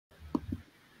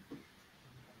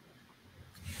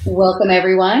Welcome,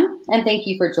 everyone, and thank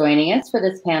you for joining us for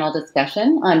this panel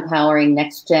discussion on powering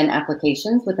next-gen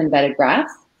applications with embedded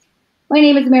graphs. My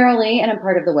name is Meryl Lee, and I'm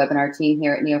part of the webinar team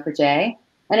here at Neo4j,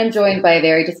 and I'm joined by a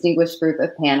very distinguished group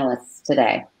of panelists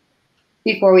today.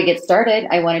 Before we get started,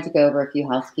 I wanted to go over a few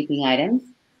housekeeping items.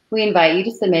 We invite you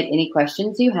to submit any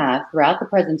questions you have throughout the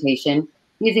presentation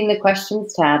using the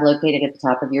Questions tab located at the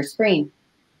top of your screen.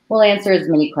 We'll answer as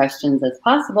many questions as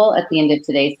possible at the end of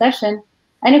today's session,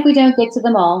 and if we don't get to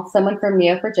them all, someone from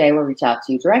Neo4j will reach out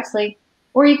to you directly,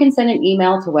 or you can send an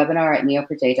email to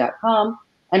webinar@neo4j.com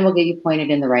and we'll get you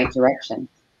pointed in the right direction.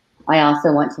 I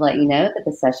also want to let you know that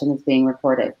the session is being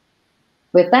recorded.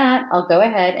 With that, I'll go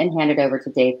ahead and hand it over to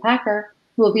Dave Packer,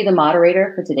 who will be the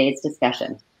moderator for today's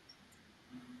discussion.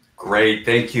 Great,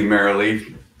 thank you,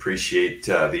 Marilee. Appreciate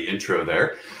the intro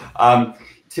there.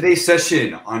 Today's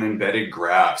session on embedded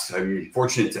graphs, I'm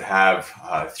fortunate to have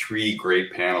three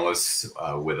great panelists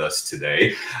with us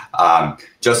today.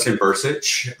 Justin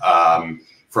Bercich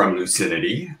from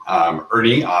Lucinity,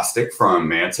 Ernie Ostic from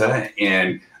Manta,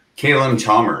 and Calum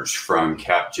Chalmers from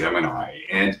Capgemini.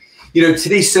 And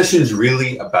today's session is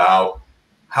really about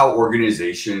how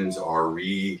organizations are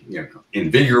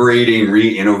invigorating,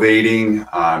 re-innovating,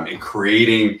 and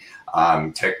creating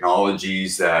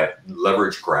technologies that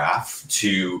leverage graph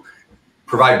to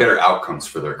provide better outcomes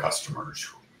for their customers,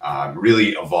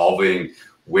 really evolving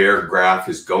where graph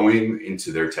is going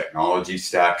into their technology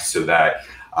stack so that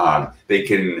they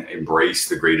can embrace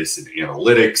the greatest in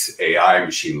analytics, AI,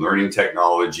 machine learning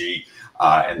technology,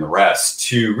 and the rest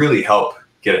to really help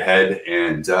get ahead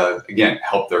and, again,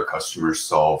 help their customers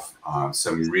solve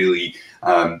some really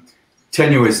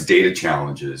tenuous data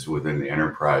challenges within the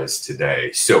enterprise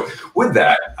today. So with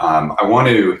that, I want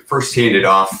to first hand it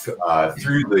off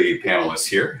through the panelists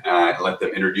here and let them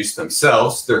introduce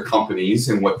themselves, their companies,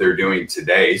 and what they're doing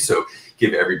today. So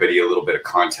give everybody a little bit of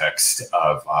context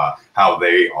of how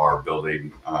they are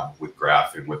building with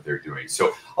graph and what they're doing.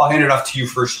 So I'll hand it off to you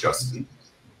first, Justin.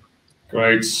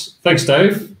 Great. Thanks,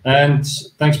 Dave. And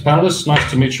thanks, panelists.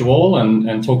 Nice to meet you all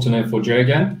and talk to Neo4j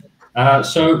again.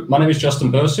 So my name is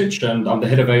Justin Bercich, and I'm the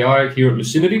head of AI here at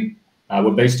Lucinity.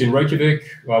 We're based in Reykjavik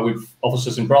with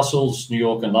offices in Brussels, New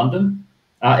York, and London.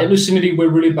 At Lucinity, we're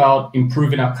really about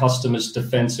improving our customers'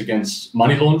 defense against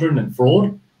money laundering and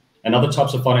fraud and other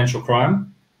types of financial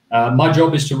crime. My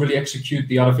job is to really execute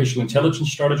the artificial intelligence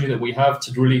strategy that we have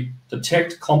to really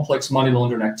detect complex money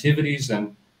laundering activities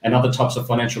and other types of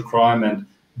financial crime and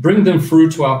bring them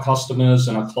through to our customers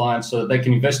and our clients so that they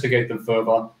can investigate them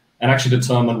further and actually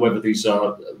determine whether these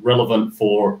are relevant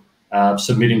for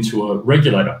submitting to a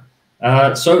regulator.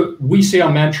 So we see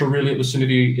our mantra really at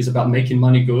Lucinity is about making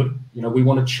money good. We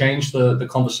want to change the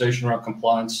conversation around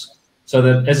compliance so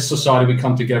that as a society we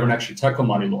come together and actually tackle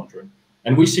money laundering.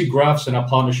 And we see graphs in our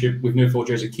partnership with Neo4j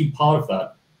as a key part of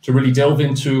that to really delve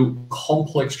into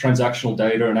complex transactional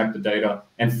data and active data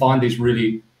and find these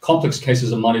really complex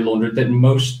cases of money laundering that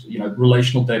most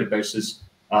relational databases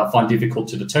find difficult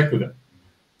to detect with it.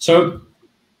 So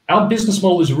our business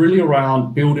model is really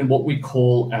around building what we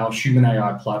call our human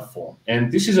AI platform.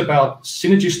 And this is about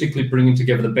synergistically bringing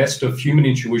together the best of human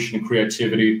intuition and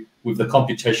creativity with the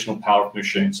computational power of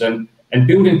machines and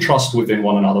building trust within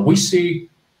one another. We see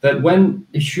that when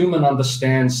a human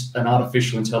understands an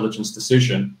artificial intelligence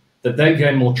decision, that they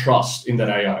gain more trust in that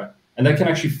AI and they can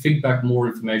actually feed back more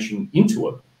information into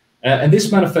it. And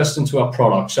this manifests into our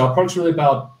products. So our product's really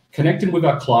about connecting with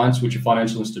our clients, which are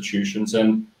financial institutions,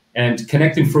 and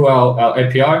connecting through our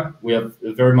API. We have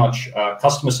very much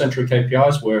customer-centric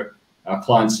APIs where our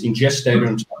clients ingest data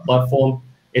into our platform.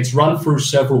 It's run through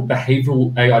several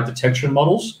behavioral AI detection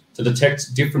models to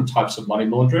detect different types of money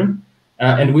laundering.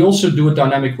 And we also do a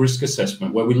dynamic risk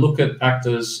assessment where we look at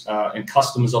actors and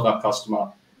customers of our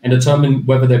customer and determine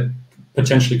whether they're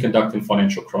potentially conducting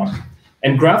financial crime.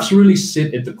 And graphs really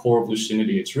sit at the core of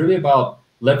Lucinity. It's really about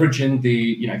leveraging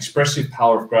the expressive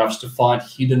power of graphs to find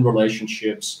hidden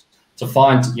relationships, to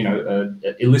find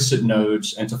illicit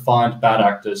nodes, and to find bad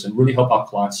actors, and really help our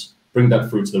clients bring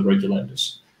that through to the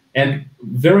regulators. And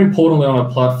very importantly on our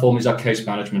platform is our case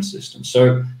management system.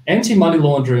 So anti-money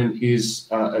laundering is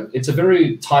it's a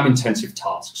very time-intensive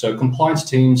task. So compliance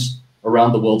teams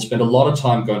around the world spend a lot of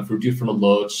time going through different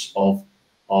alerts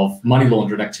of money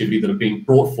laundering activity that are being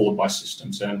brought forward by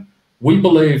systems. And we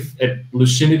believe at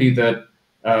Lucinity that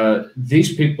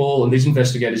these people and these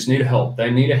investigators need help. They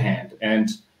need a hand. And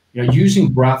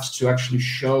using graphs to actually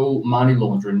show money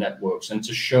laundering networks and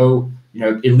to show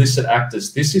illicit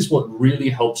actors, this is what really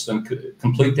helps them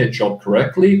complete their job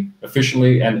correctly,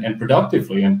 efficiently, and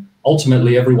productively. And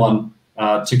ultimately, everyone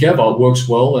together works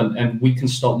well, and we can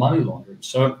stop money laundering.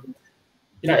 So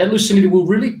at Lucinity, we're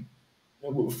really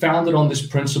founded on this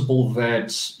principle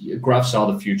that graphs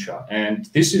are the future. And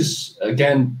this is,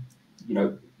 again,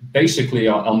 basically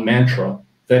our mantra,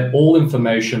 that all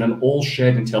information and all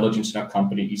shared intelligence in our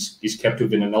company is kept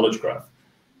within a knowledge graph.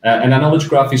 And our knowledge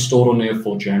graph is stored on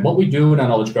Neo4j. And what we do in our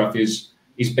knowledge graph is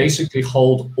basically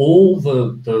hold all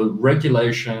the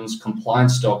regulations,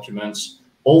 compliance documents,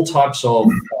 all types of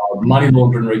money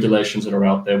laundering regulations that are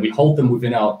out there. We hold them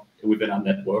within our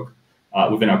network,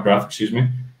 within our graph, excuse me.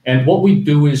 And what we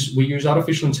do is we use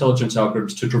artificial intelligence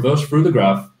algorithms to traverse through the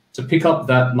graph to pick up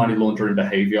that money laundering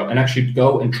behavior and actually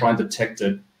go and try and detect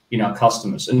it in our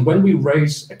customers. And when we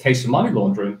raise a case of money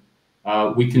laundering,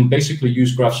 we can basically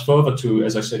use graphs further to,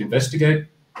 as I said, investigate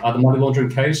the money laundering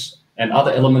case and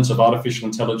other elements of artificial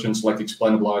intelligence like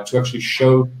explainable AI to actually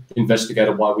show the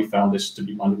investigator why we found this to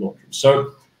be money laundering.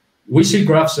 So we see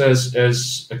graphs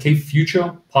as a key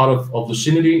future part of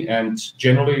Lucinity and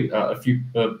generally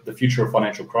the future of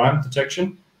financial crime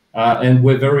detection. And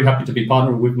we're very happy to be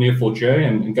partnering with Neo4j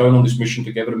and going on this mission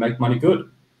together to make money good.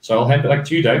 So I'll hand it back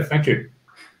to you, Dave. Thank you.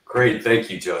 Great, thank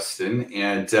you, Justin.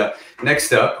 And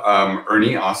next up,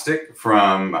 Ernie Ostic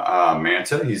from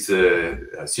Manta. He's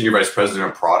the Senior Vice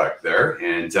President of Product there.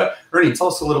 And Ernie, tell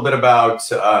us a little bit about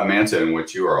Manta and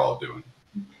what you are all doing.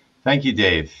 Thank you,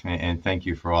 Dave, and thank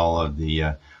you for all of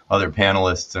the other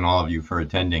panelists and all of you for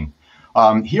attending.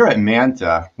 Here at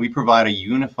Manta, we provide a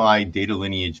unified data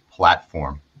lineage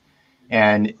platform.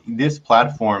 And this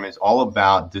platform is all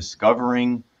about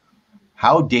discovering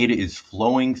how data is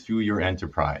flowing through your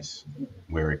enterprise,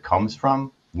 where it comes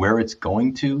from, where it's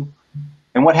going to,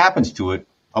 and what happens to it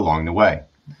along the way.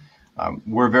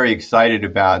 We're very excited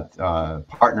about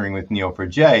partnering with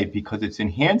Neo4j because it's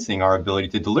enhancing our ability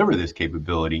to deliver this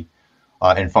capability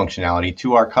and functionality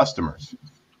to our customers.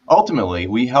 Ultimately,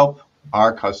 we help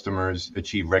our customers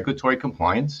achieve regulatory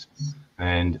compliance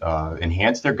and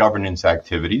enhance their governance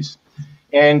activities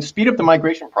and speed up the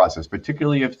migration process,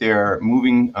 particularly if they're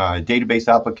moving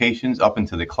database applications up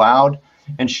into the cloud,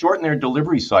 and shorten their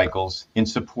delivery cycles in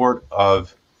support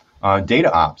of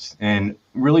data ops and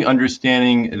really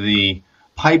understanding the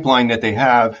pipeline that they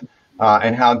have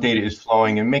and how data is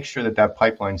flowing and make sure that that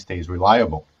pipeline stays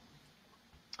reliable.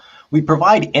 We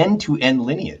provide end-to-end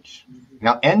lineage.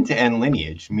 Now, end-to-end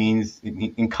lineage means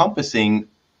encompassing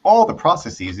all the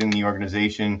processes in the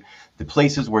organization, the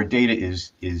places where data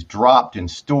is dropped and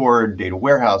stored, data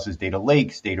warehouses, data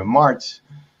lakes, data marts,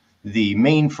 the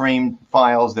mainframe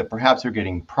files that perhaps are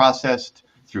getting processed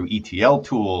through ETL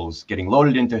tools, getting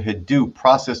loaded into Hadoop,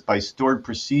 processed by stored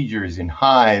procedures in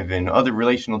Hive and other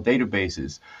relational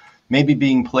databases, maybe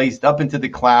being placed up into the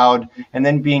cloud and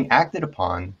then being acted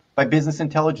upon by business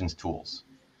intelligence tools.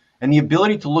 And the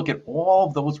ability to look at all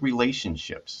of those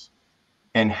relationships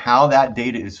and how that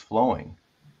data is flowing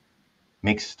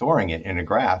makes storing it in a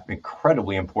graph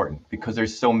incredibly important because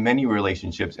there's so many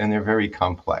relationships and they're very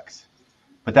complex.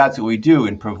 But that's what we do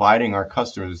in providing our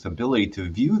customers the ability to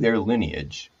view their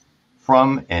lineage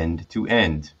from end to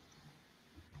end.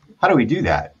 How do we do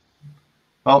that?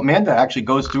 Well, Manta actually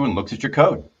goes through and looks at your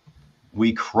code.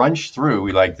 We crunch through,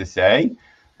 we like to say,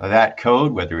 that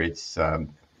code, whether it's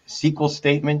SQL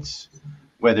statements,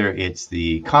 whether it's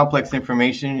the complex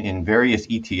information in various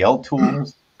ETL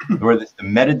tools, or it's the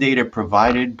metadata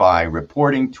provided by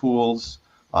reporting tools,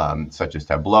 such as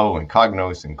Tableau and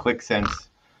Cognos and ClickSense,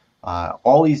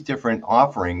 all these different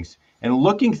offerings, and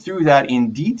looking through that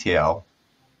in detail,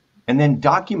 and then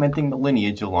documenting the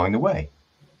lineage along the way.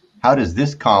 How does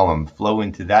this column flow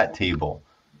into that table?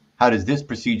 How does this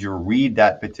procedure read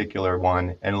that particular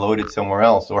one and load it somewhere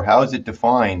else? Or how is it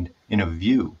defined in a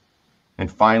view?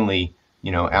 And finally,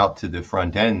 out to the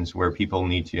front ends where people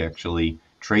need to actually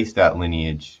trace that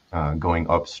lineage going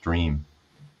upstream.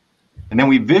 And then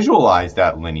we visualize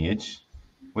that lineage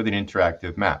with an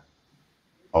interactive map,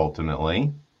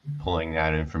 ultimately pulling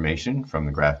that information from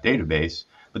the graph database,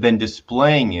 but then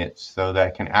displaying it so that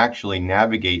it can actually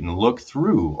navigate and look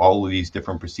through all of these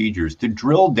different procedures to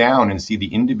drill down and see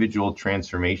the individual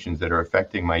transformations that are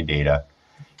affecting my data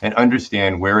and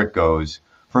understand where it goes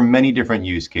for many different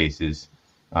use cases,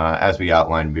 as we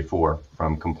outlined before,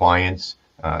 from compliance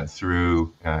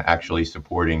through actually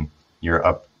supporting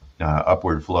your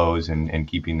upward flows and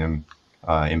keeping them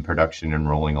in production and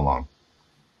rolling along.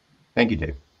 Thank you,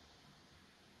 Dave.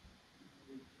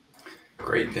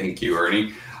 Great, thank you,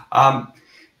 Ernie.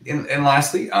 And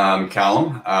lastly,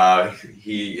 Calum,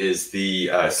 he is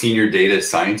the Senior Data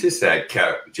Scientist at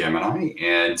Capgemini.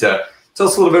 And tell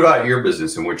us a little bit about your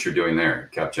business and what you're doing there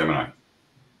at Capgemini.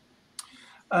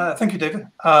 Thank you, David.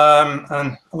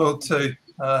 And hello to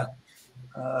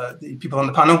the people on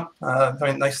the panel.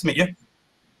 Very nice to meet you.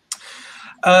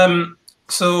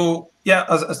 So yeah,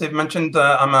 as they've mentioned,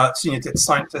 I'm a senior data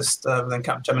scientist within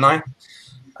Capgemini.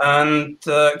 And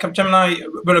Capgemini,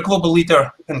 we're a global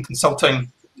leader in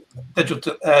consulting,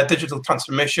 digital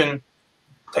transformation,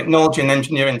 technology and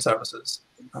engineering services.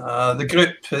 The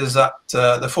group is at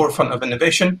the forefront of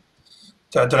innovation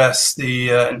to address the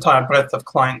entire breadth of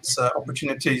clients'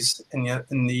 opportunities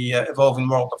in the evolving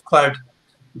world of cloud,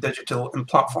 digital, and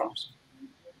platforms.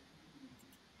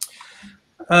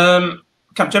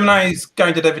 Capgemini is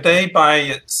guided every day by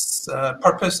its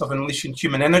purpose of unleashing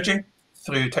human energy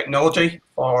through technology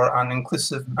for an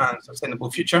inclusive and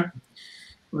sustainable future.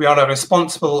 We are a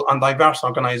responsible and diverse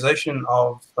organization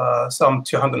of some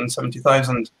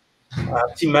 270,000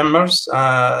 team members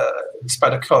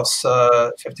spread across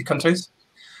 50 countries.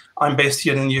 I'm based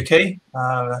here in the UK,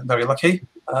 very lucky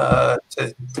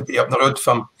to be up the road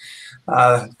from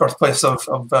birthplace of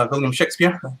William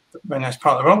Shakespeare, a very nice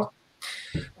part of the world.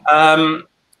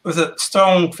 With a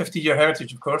strong 50-year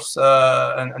heritage, of course,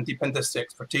 and deep industry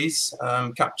expertise,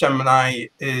 Capgemini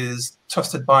is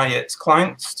trusted by its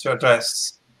clients to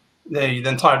address the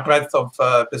entire breadth of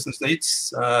business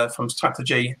needs, from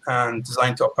strategy and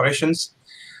design to operations,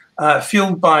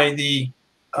 fueled by the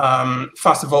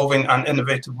fast-evolving and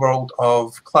innovative world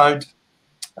of cloud,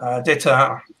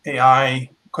 data, AI,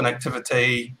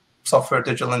 connectivity, software,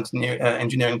 digital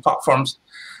engineering platforms,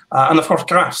 and of course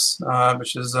graphs,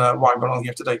 which is why we're all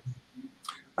here today.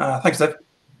 Thanks, Dave.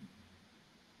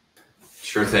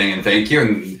 Sure thing, and thank you,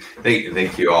 and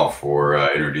thank you all for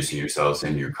introducing yourselves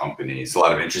and your companies. A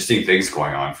lot of interesting things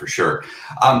going on for sure.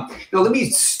 Let me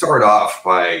start off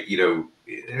by,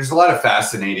 there's a lot of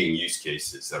fascinating use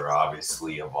cases that are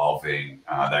obviously evolving.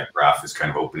 That graph is kind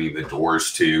of opening the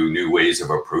doors to new ways of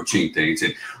approaching things.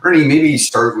 And Ernie, maybe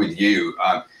start with you.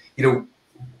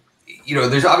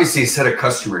 There's obviously a set of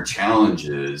customer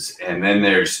challenges, and then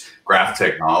there's graph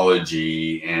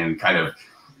technology and kind of,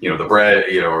 the bread,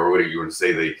 or what do you want to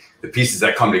say, the pieces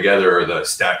that come together, or the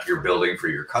stack you're building for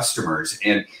your customers.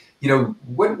 And,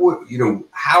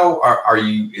 how are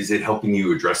you, is it helping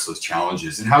you address those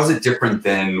challenges? And how is it different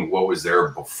than what was there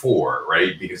before,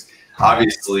 right? Because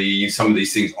obviously some of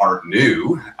these things aren't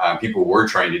new. People were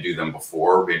trying to do them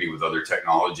before, maybe with other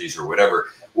technologies or whatever.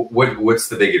 What's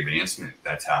the big advancement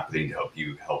that's happening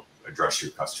to help address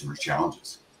your customers'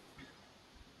 challenges?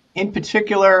 In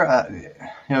particular,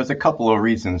 there's a couple of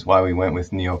reasons why we went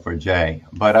with Neo4j,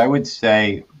 but I would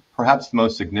say perhaps the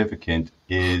most significant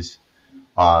is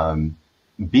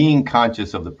being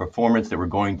conscious of the performance that we're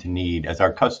going to need as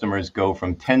our customers go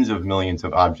from tens of millions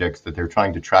of objects that they're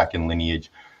trying to track in Lineage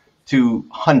to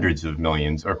hundreds of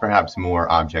millions or perhaps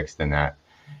more objects than that.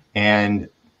 And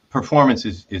performance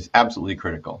is absolutely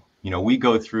critical. We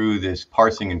go through this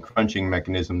parsing and crunching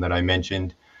mechanism that I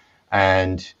mentioned,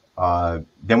 and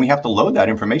then we have to load that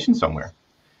information somewhere.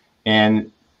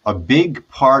 And a big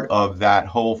part of that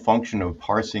whole function of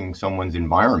parsing someone's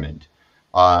environment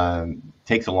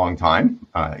takes a long time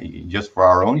just for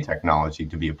our own technology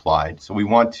to be applied. So we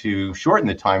want to shorten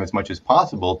the time as much as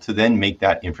possible to then make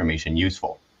that information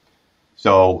useful.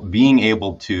 So being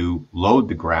able to load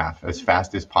the graph as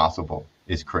fast as possible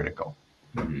is critical.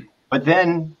 Mm-hmm. But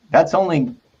then it's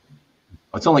only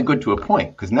good to a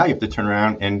point, because now you have to turn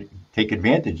around and take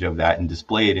advantage of that and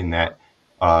display it in that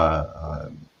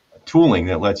tooling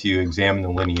that lets you examine the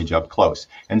lineage up close.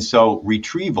 And so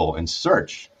retrieval and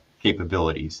search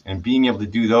capabilities and being able to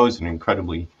do those in an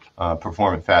incredibly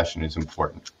performant fashion is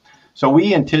important. So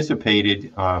we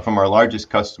anticipated from our largest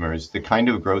customers the kind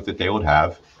of growth that they would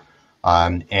have.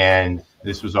 And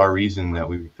this was our reason that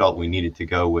we felt we needed to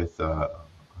go with a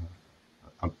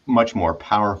much more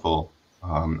powerful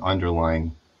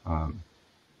underlying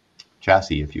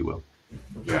chassis, if you will.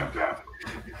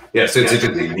 Yeah, so it's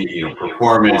interesting,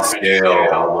 performance, scale,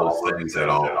 all those things that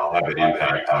all have an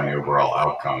impact on the overall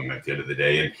outcome at the end of the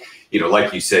day. And,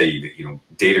 like you say,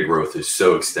 data growth is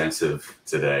so extensive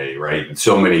today, right? And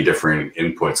so many different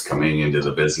inputs coming into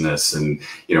the business, and,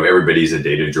 everybody's a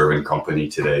data-driven company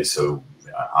today. So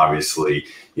obviously,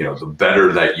 the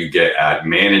better that you get at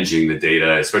managing the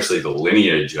data, especially the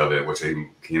lineage of it, which I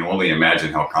can only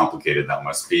imagine how complicated that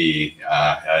must be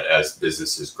as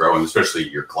businesses grow, and especially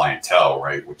your clientele,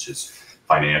 right, which is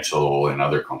financial and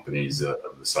other companies of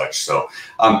the such. So,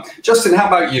 Justin, how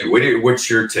about you? What's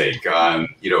your take on,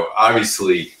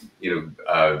 obviously,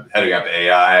 heading up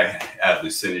AI at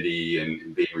Lucinity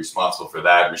and being responsible for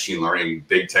that, machine learning,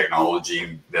 big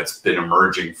technology that's been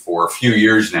emerging for a few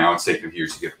years now. It's taken a few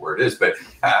years to get where it is. But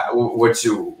how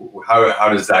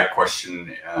does that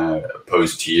question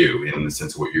pose to you in the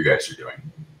sense of what you guys are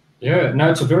doing? Yeah,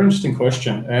 no, it's a very interesting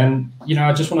question. And,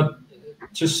 I just want to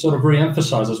just sort of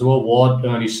re-emphasize as well what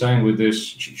Ernie's saying with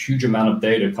this huge amount of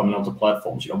data coming onto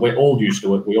platforms. We're all used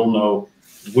to it. We all know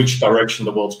which direction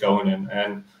the world's going in.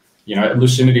 And, at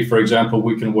Lucinity, for example,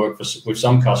 we can work with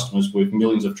some customers with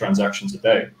millions of transactions a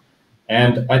day.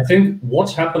 And I think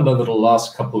what's happened over the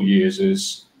last couple of years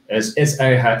is, as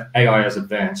AI has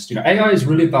advanced, AI is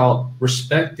really about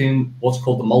respecting what's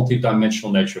called the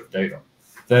multi-dimensional nature of data.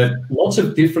 That lots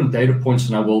of different data points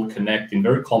in our world connect in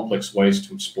very complex ways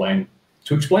to explain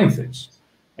things.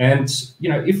 And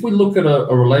if we look at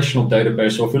a relational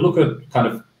database, or if we look at kind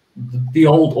of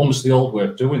almost the old way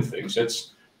of doing things,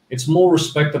 it's more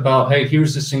respect about, hey,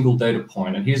 here's a single data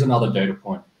point and here's another data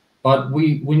point. But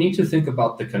we need to think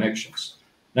about the connections.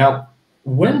 Now,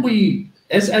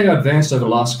 as AI advanced over the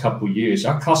last couple of years,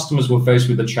 our customers were faced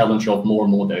with the challenge of more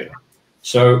and more data.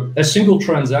 So a single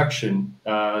transaction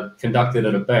conducted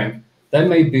at a bank, there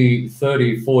may be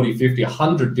 30, 40, 50,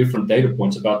 100 different data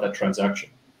points about that transaction.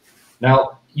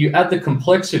 Now, you add the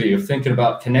complexity of thinking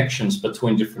about connections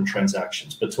between different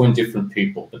transactions, between different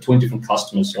people, between different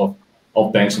customers of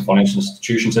banks and financial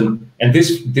institutions, and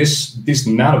this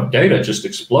amount of data just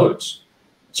explodes.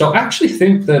 So I actually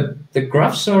think that the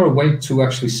graphs are a way to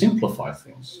actually simplify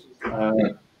things.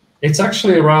 It's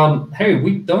actually around, hey,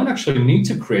 we don't actually need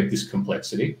to create this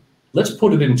complexity. Let's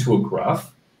put it into a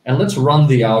graph and let's run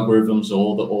the algorithms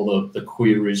or the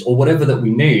queries or whatever that we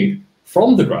need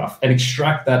from the graph and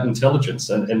extract that intelligence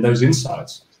and those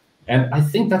insights. And I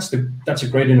think that's a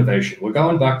great innovation. We're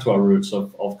going back to our roots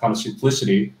of kind of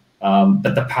simplicity,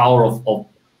 but the power of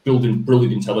building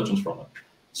brilliant intelligence from it.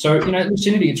 So, at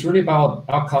Lucinity, it's really about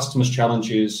our customers'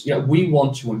 challenges. We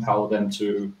want to empower them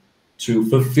to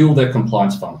fulfill their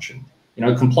compliance function.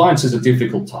 Compliance is a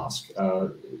difficult task.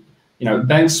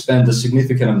 Banks spend a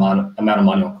significant amount of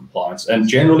money on compliance, and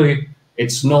generally,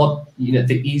 it's not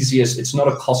the easiest. It's not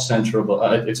a cost center of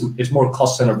it's more a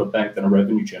cost center of a bank than a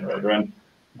revenue generator. And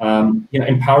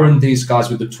empowering these guys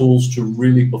with the tools to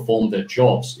really perform their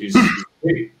jobs is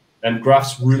key. And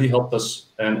graphs really help us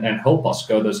and help us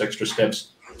go those extra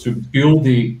steps to build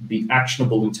the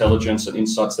actionable intelligence and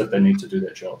insights that they need to do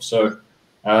their job. So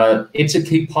it's a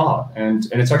key part, and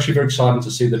it's actually very exciting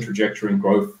to see the trajectory and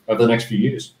growth over the next few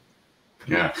years.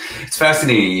 Yeah, it's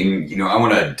fascinating. I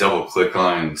want to double click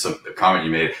on the comment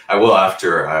you made. I will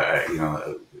after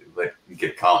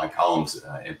get Calum's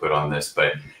input on this,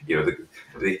 but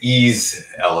the ease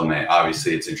element.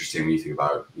 Obviously, it's interesting when you think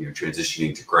about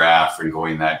transitioning to graph and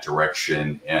going that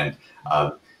direction, and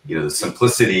the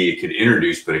simplicity it could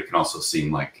introduce, but it can also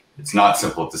seem like it's not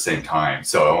simple at the same time.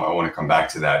 So I want to come back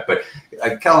to that. But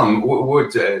Calum,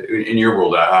 what in your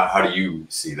world, how do you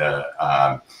see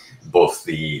both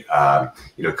the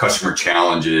customer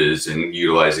challenges and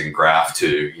utilizing graph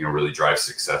to really drive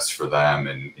success for them,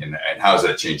 and how has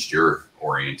that changed your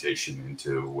orientation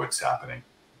into what's happening?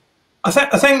 I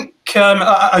think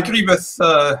I agree with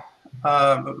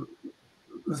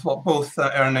what both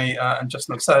Ernie and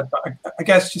Justin have said, but I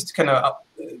guess just to kind of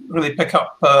really pick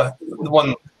up the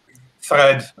one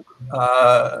thread,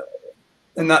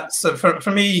 and that's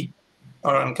for me,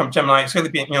 or in Capgemini, it's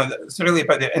really it's really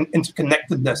about the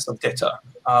interconnectedness of data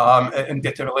and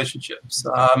data relationships.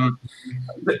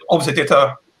 Obviously,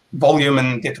 data volume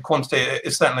and data quantity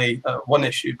is certainly one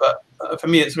issue, but for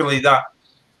me, it's really that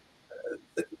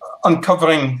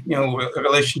uncovering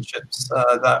relationships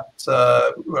that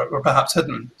were perhaps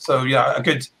hidden. So yeah, a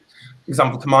good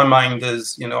example to my mind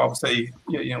is obviously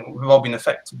we've all been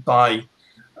affected by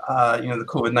the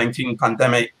COVID-19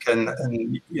 pandemic, and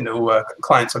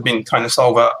clients have been trying to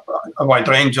solve a wide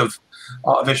range of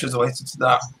issues related to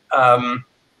that.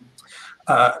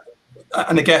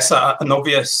 And I guess an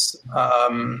obvious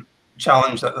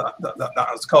challenge that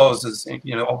has caused is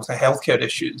obviously healthcare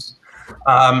issues.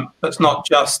 But it's not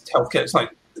just healthcare. It's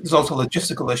like there's also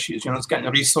logistical issues. It's getting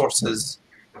the resources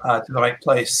to the right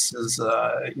places,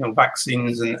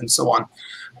 vaccines and so on.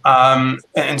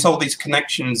 And so all these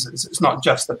connections, it's not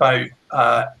just about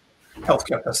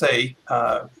healthcare per se.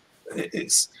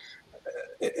 It's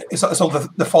all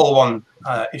the follow-on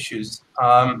issues.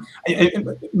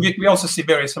 We also see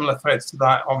very similar threads to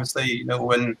that. Obviously,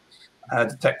 when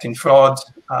detecting fraud,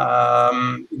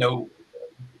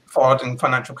 fraud and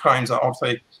financial crimes are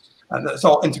obviously. It's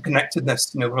all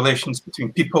interconnectedness, relations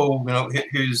between people,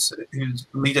 who's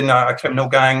leading a criminal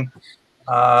gang,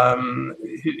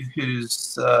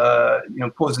 who's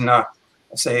posing a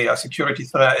security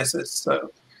threat. It's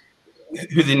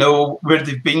who they know, where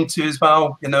they've been to as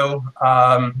well,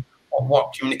 or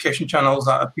what communication channels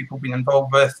that have people been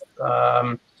involved with,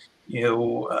 and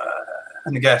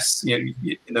I guess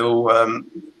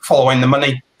following the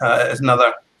money is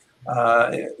another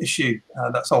issue.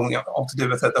 That's all to do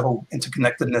with it, the whole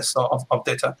interconnectedness of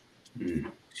data.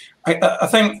 Mm. I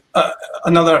think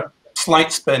another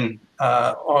slight spin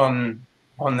on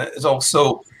it is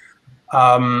also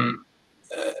and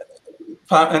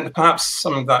perhaps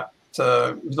something that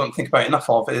we don't think about enough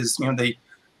of is the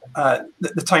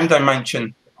time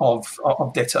dimension of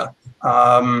data.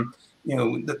 The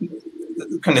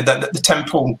kind of the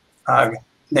temporal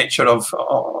nature of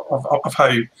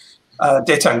how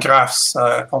data and graphs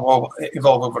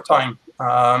evolve over time.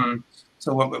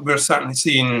 So we're certainly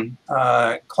seeing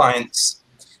clients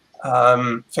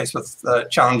faced with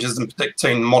challenges in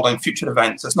predicting, modeling future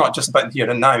events. It's not just about the here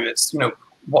and now. It's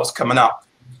what's coming up.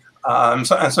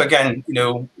 So again,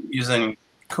 using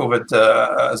COVID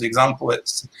as an example,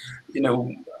 it's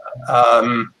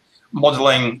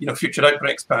modeling future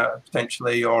outbreaks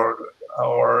potentially, or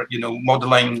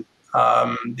modeling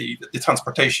the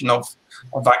transportation of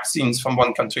vaccines from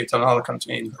one country to another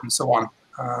country and so on.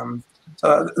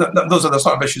 So those are the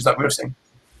sort of issues that we're seeing.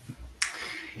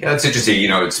 Yeah, it's interesting,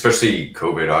 especially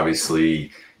COVID,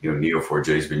 obviously,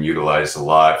 Neo4j has been utilized a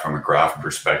lot from a graph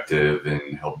perspective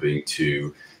and helping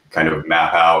to kind of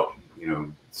map out,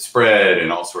 spread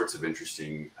and all sorts of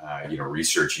interesting,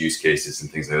 research use cases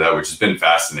and things like that, which has been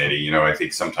fascinating. I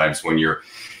think sometimes when you're,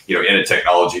 in a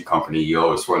technology company, you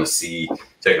always want to see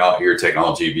your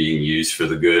technology being used for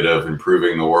the good of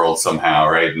improving the world somehow,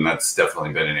 right? And that's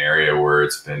definitely been an area where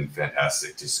it's been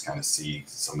fantastic to just kind of see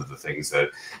some of the things that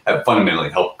have fundamentally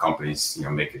helped companies,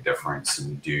 make a difference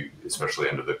and do, especially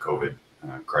under the COVID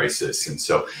crisis. And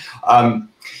so,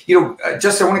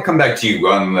 Justin, I want to come back to you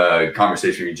on the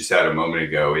conversation we just had a moment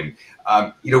ago. And,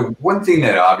 one thing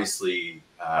that obviously,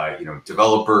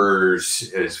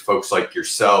 developers, as folks like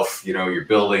yourself, you're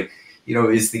building,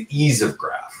 is the ease of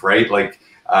graph, right? Like,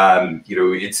 at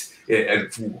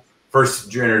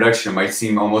first introduction, it might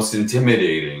seem almost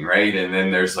intimidating, right? And then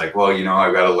there's like, well,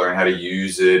 I've got to learn how to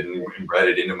use it and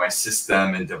embed it into my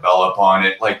system and develop on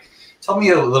it. Like, tell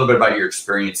me a little bit about your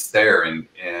experience there, and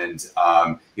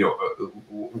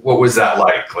what was that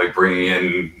like bringing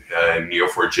in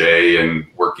Neo4j and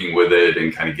working with it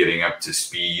and kind of getting up to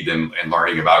speed and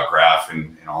learning about graph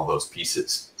and all those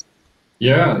pieces.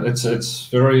 Yeah, it's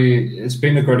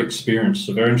been a great experience,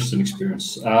 a very interesting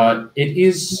experience. It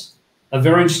is a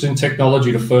very interesting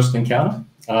technology to first encounter.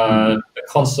 The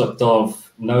concept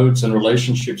of nodes and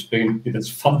relationships being its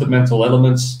fundamental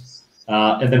elements,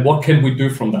 and then what can we do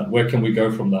from that? Where can we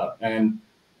go from that? And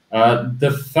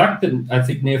the fact that I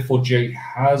think Neo4j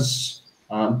has,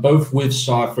 both with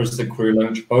Cypher as the query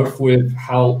language, both with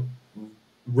how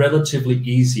relatively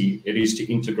easy it is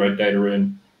to integrate data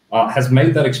in, has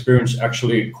made that experience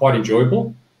actually quite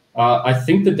enjoyable. I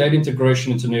think the data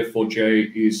integration into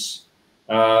Neo4j is,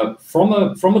 from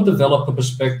a developer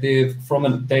perspective, from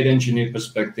a data engineer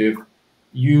perspective,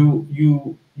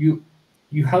 you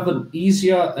have an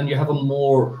easier and you have a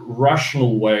more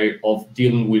rational way of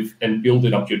dealing with and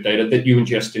building up your data that you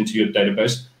ingest into your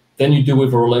database than you do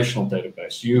with a relational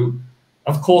database.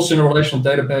 Of course, in a relational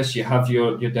database, you have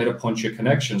your data points, your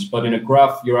connections, but in a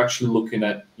graph, you're actually looking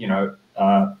at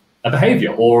a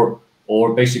behavior or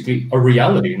basically a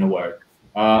reality in a way,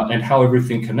 and how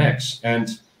everything connects. And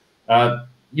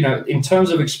in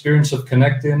terms of experience of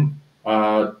connecting,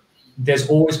 there's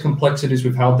always complexities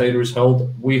with how data is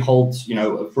held. We hold,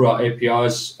 through our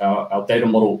APIs, our data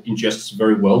model ingests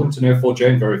very well into Neo4j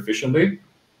and very efficiently.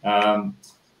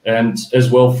 And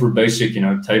as well through basic,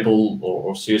 table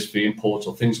or CSV imports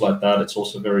or things like that, it's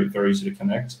also very, very easy to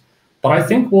connect. But I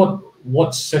think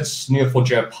what sets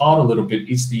Neo4j apart a little bit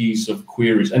is the ease of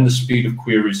queries and the speed of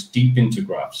queries deep into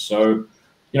graphs. So,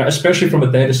 especially from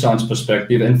a data science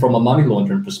perspective and from a money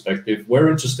laundering perspective, we're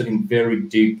interested in very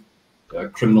deep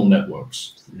criminal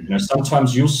networks.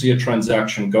 Sometimes you'll see a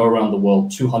transaction go around the world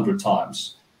 200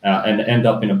 times and end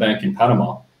up in a bank in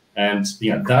Panama. And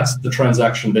that's the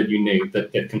transaction that you need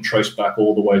that can trace back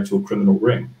all the way to a criminal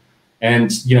ring.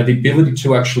 And the ability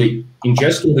to actually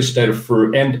ingest all this data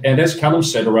through, and as Calum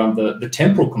said around the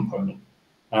temporal component,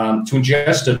 to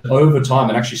ingest it over time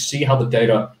and actually see how the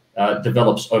data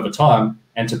develops over time,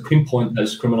 and to pinpoint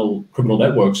those criminal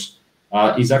networks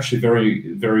is actually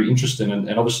very, very interesting and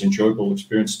obviously enjoyable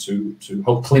experience to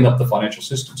help clean up the financial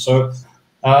system. So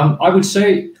I would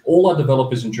say all our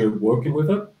developers enjoy working with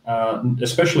it,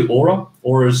 especially Aura.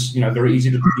 Aura is very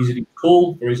easy to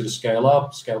pull, very easy to scale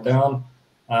up, scale down.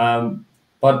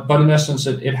 But in essence,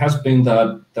 it has been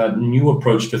that new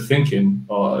approach to thinking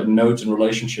nodes and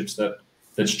relationships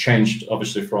that's changed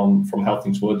obviously from how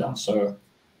things were done. So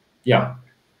yeah.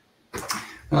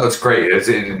 Oh, that's great. It's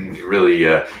really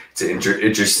it's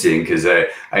interesting because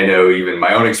I know even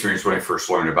my own experience when I first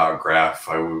learned about graph,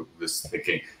 I was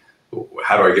thinking,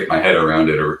 how do I get my head around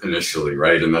it initially,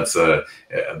 right? And that's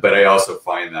but I also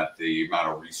find that the amount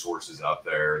of resources out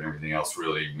there and everything else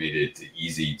really made it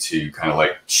easy to kind of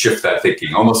like shift that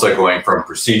thinking, almost like going from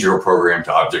procedural program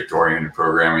to object-oriented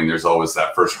programming. There's always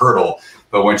that first hurdle,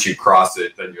 but once you cross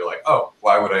it, then you're like, oh,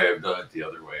 why would I have done it the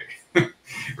other way,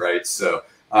 right? So.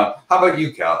 How about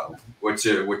you, Cal? What's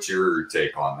your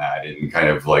take on that? And kind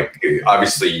of like,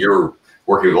 obviously, you're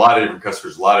working with a lot of different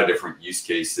customers, a lot of different use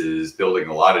cases, building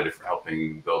a lot of different,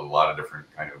 helping build a lot of different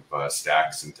kind of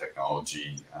stacks and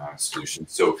technology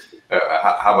solutions. So,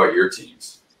 how about your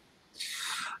teams?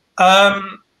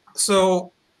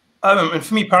 So, and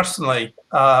for me personally,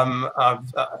 I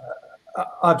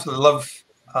absolutely love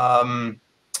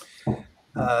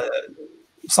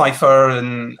Cypher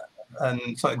and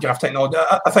sort of graph technology.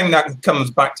 I think that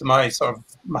comes back to my sort of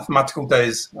mathematical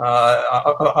days.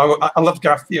 I loved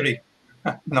graph theory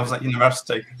when I was at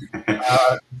university.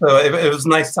 So it was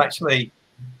nice to actually,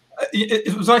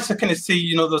 it was nice to kind of see,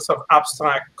 you know, those sort of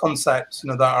abstract concepts, you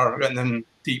know, that are written in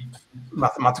deep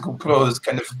mathematical prose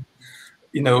kind of,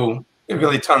 you know, it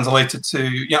really translated to,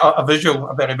 you know, a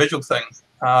very visual thing.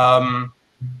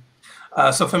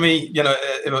 So for me, you know,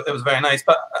 it was very nice.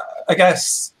 But I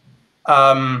guess,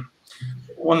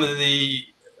 one of the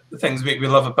things we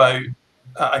love about,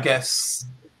 I guess,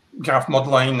 graph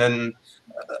modeling and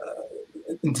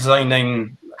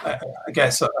designing, I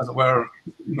guess, as it were,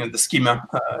 you know, the schema,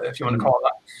 if you want to call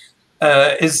it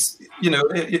that, is, you know,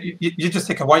 you just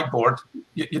take a whiteboard,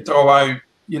 you draw out,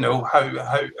 you know,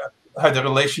 how the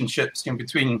relationships in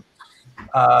between,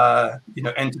 you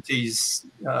know, entities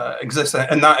exist,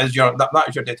 and that is your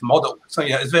data model. So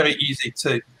yeah, it's very easy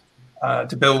to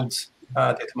build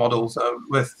data models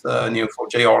with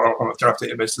Neo4j or with graph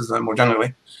databases more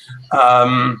generally.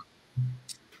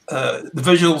 The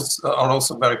visuals are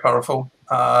also very powerful.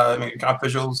 I mean, graph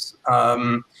visuals,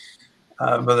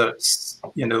 whether it's,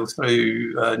 you know,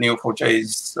 through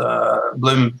Neo4j's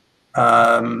Bloom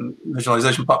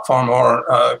visualization platform, or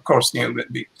of course, you know,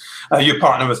 you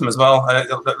partner with them as well.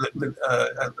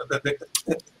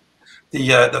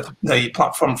 The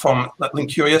platform from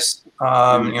Lincurious,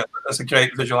 you know, that's a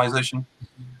great visualization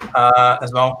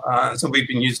as well. So we've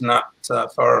been using that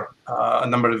for a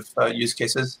number of use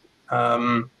cases.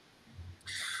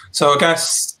 So I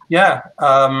guess, yeah,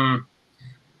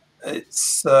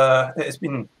 it's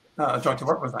been a joy to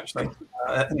work with, actually.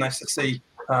 Nice to see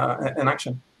in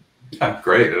action. Yeah,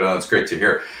 great. That's great to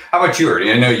hear. How about you,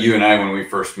 Ernie? I know you and I, when we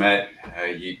first met,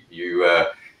 you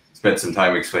spent some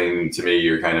time explaining to me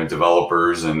your kind of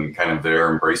developers and kind of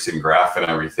their embracing graph and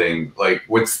everything. Like,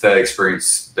 what's that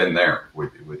experience been there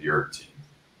with your team?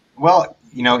 Well,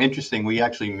 you know, interesting. We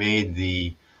actually made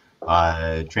the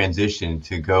transition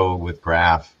to go with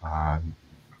graph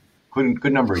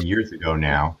good number of years ago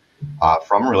now,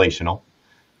 from relational,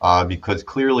 because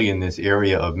clearly in this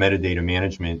area of metadata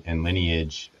management and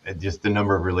lineage, just the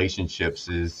number of relationships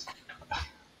is,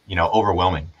 you know,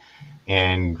 overwhelming.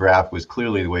 And graph was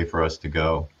clearly the way for us to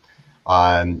go.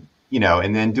 You know,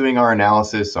 and then doing our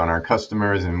analysis on our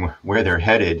customers and where they're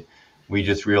headed, we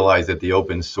just realized that the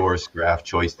open source graph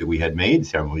choice that we had made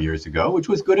several years ago, which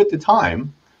was good at the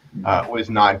time, was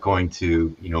not going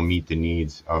to, you know, meet the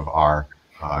needs of our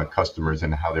customers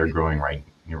and how they're growing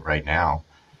right now.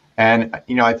 And,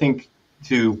 you know, I think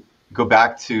to go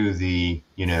back to the,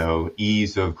 you know,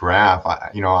 ease of graph,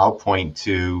 you know, I'll point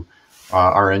to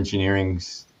our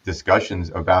engineering's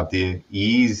discussions about the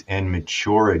ease and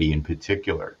maturity in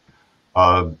particular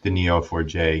of the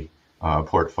Neo4j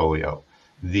portfolio.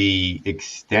 The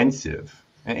extensive,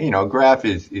 you know, graph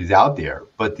is out there,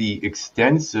 but the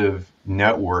extensive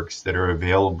networks that are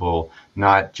available,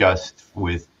 not just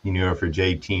with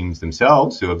Neo4j teams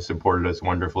themselves who have supported us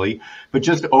wonderfully, but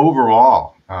just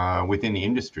overall within the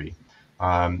industry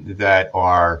that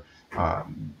are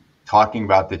talking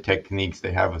about the techniques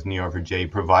they have with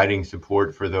Neo4j, providing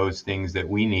support for those things that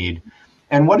we need.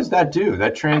 And what does that do?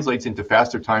 That translates into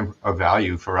faster time of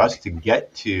value for us to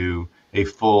get to a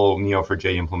full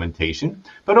Neo4j implementation,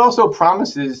 but also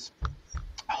promises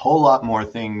a whole lot more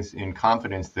things in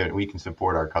confidence that we can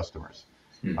support our customers.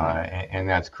 And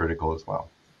that's critical as well.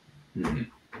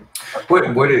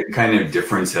 What kind of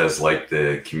difference has like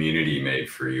the community made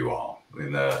for you all?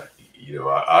 In the, you know,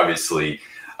 obviously,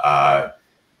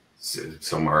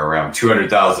 somewhere around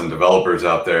 200,000 developers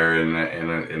out there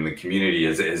in the community.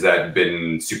 Has that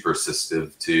been super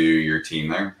assistive to your team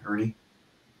there, Ernie?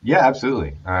 Yeah,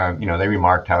 absolutely. You know, they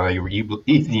remarked how they were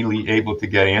easily able to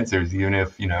get answers, even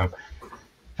if, you know,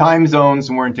 time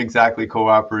zones weren't exactly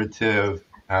cooperative,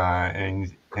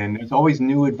 and there's always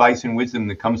new advice and wisdom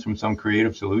that comes from some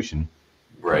creative solution,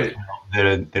 right? That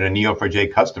a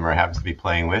Neo4j customer happens to be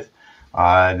playing with,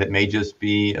 that may just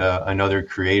be another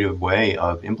creative way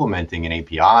of implementing an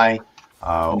API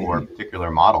or a particular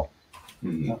model.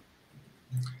 Mm-hmm.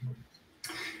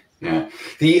 Yeah,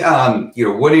 the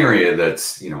one area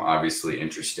that's obviously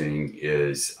interesting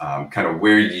is kind of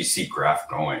where do you see graph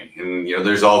going, and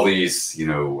there's all these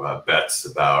bets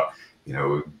about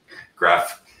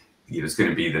graph is going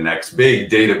to be the next big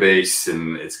database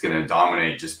and it's going to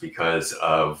dominate just because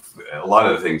of a lot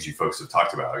of the things you folks have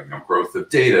talked about, growth of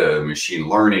data, machine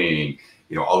learning,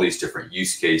 all these different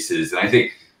use cases, and I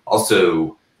think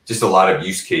also just a lot of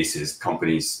use cases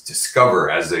companies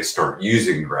discover as they start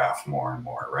using graph more and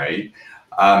more, right?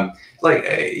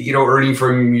 Ernie,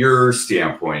 from your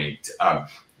standpoint,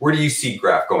 where do you see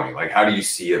graph going? Like, how do you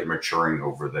see it maturing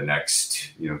over the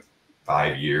next,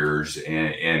 5 years?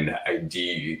 And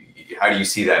how do you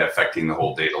see that affecting the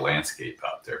whole data landscape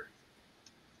out there?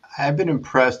 I've been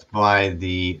impressed by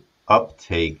the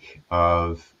uptake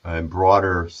of a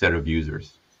broader set of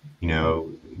users.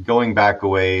 Going back a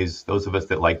ways, those of us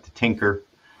that like to tinker,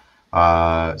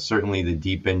 certainly the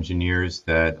deep engineers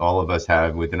that all of us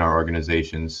have within our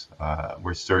organizations,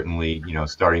 we're certainly,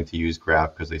 starting to use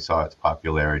graph because they saw its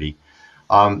popularity.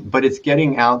 But it's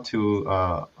getting out to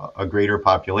a greater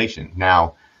population.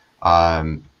 Now,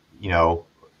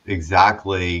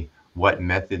 exactly what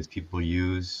methods people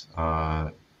use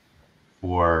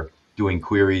for doing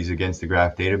queries against the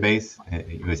graph database,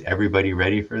 is everybody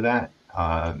ready for that?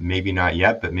 Maybe not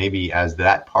yet, but maybe as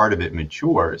that part of it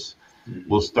matures,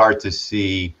 we'll start to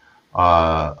see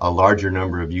a larger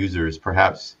number of users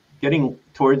perhaps getting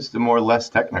towards the less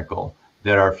technical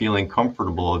that are feeling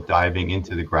comfortable diving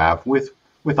into the graph with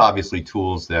obviously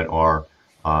tools that are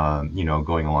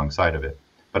going alongside of it.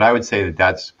 But I would say that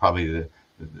that's probably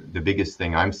the biggest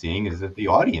thing I'm seeing, is that the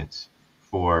audience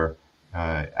for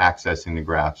accessing the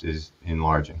graphs is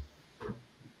enlarging.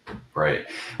 Right.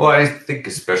 Well, I think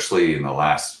especially in the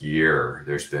last year,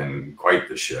 there's been quite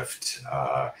the shift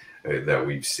that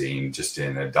we've seen just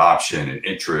in adoption and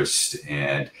interest.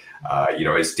 And,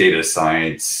 as data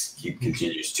science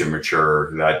continues to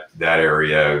mature, that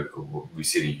area, we've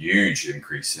seen a huge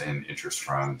increase in interest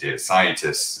from data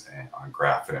scientists on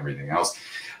graph and everything else.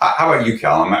 How about you,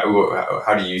 Calum?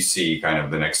 How do you see kind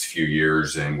of the next few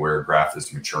years and where graph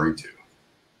is maturing to?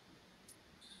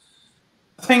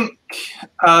 I think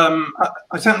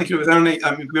I certainly agree with Ernie.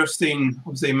 I mean, we're seeing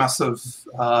obviously a massive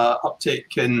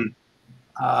uptake in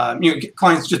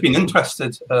clients just being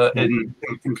interested in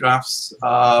graphs,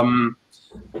 and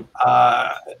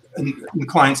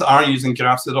clients are using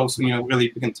graphs that also really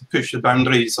begin to push the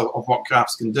boundaries of what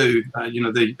graphs can do.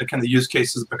 The kind of use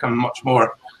cases become much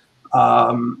more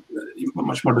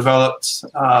developed,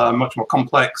 much more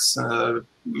complex.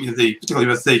 Particularly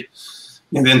with the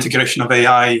integration of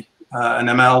AI. And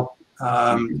ML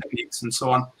techniques and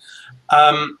so on.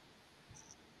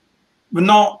 But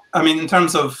in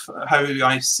terms of how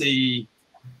I see,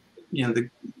 the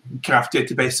graph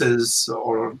databases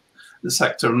or the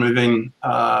sector moving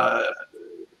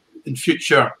in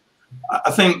future,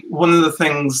 I think one of the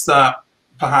things that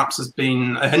perhaps has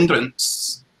been a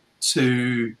hindrance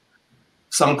to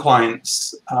some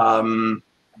clients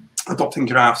adopting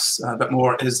graphs a bit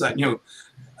more is that,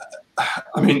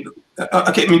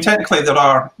 technically there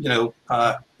are,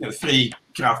 3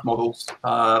 graph models,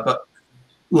 but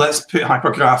let's put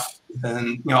hypergraph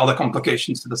and, other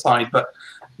complications to the side. But,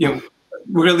 we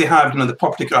really have, the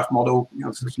property graph model,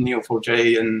 such as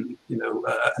Neo4j and,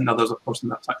 and others, of course, in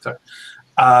that sector.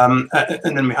 And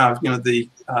then we have, the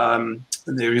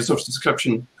resource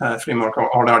description framework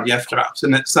or RDF graphs.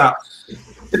 And it's that,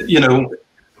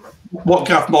 what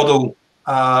graph model,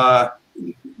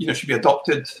 should be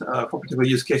adopted for particular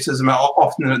use cases.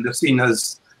 Often they're seen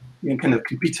as kind of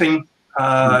competing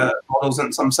models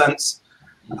in some sense,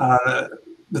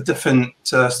 the different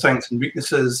strengths and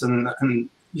weaknesses, and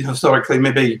historically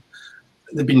maybe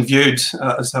they've been viewed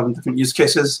as having different use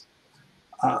cases.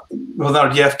 With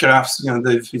RDF graphs,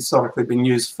 they've historically been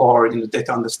used for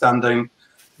data understanding,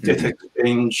 data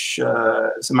exchange,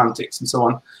 semantics, and so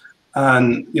on.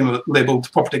 And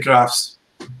labeled property graphs.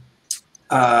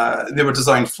 They were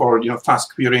designed for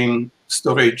fast querying,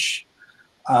 storage,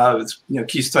 with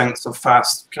key strengths of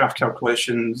fast graph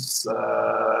calculations,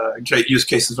 great use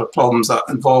cases for problems that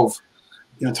involve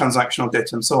transactional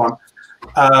data and so on.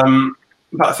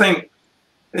 But I think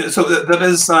so there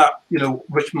is that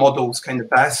which model's kind of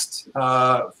best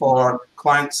for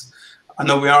clients. I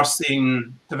know we are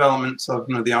seeing developments of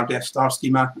the RDF star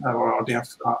schema or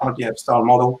RDF star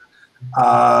model,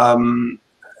 and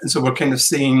so we're kind of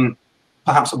seeing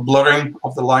perhaps a blurring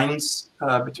of the lines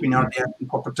between RDF and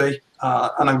property,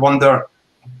 and I wonder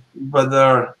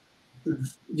whether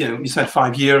you said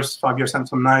 5 years hence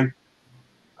from now.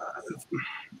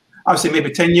 I would say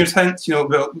maybe 10 years hence,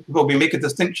 will we make a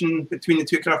distinction between the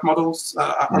two graph models?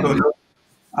 I don't know.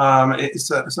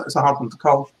 It's a hard one to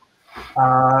call.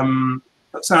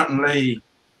 But certainly,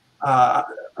 I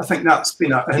think that's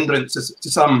been a hindrance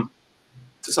to some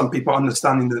people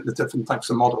understanding the different types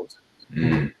of models.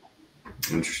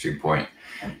 Interesting point.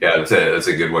 Yeah, that's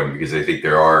a good one, because I think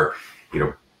there are,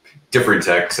 different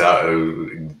techs,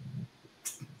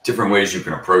 different ways you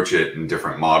can approach it in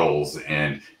different models,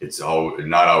 and it's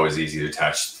not always easy to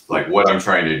touch like what I'm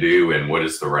trying to do and what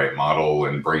is the right model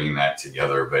and bringing that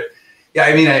together. But yeah,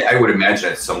 I mean, I would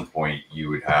imagine at some point you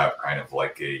would have kind of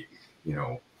like a,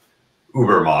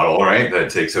 Uber model, right?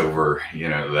 That takes over,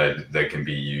 that can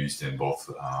be used in both,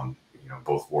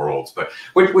 both worlds. But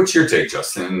what's your take,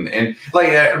 Justin? And like,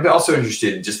 I'm also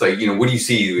interested, just like, what do you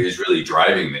see is really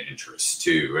driving the interest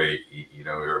too, right?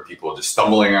 Are people just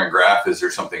stumbling on graph? Is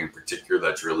there something in particular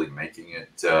that's really making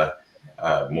it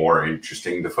more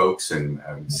interesting to folks and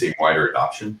seeing wider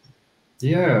adoption?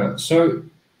 Yeah, so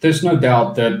there's no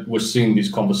doubt that we're seeing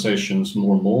these conversations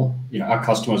more and more. Our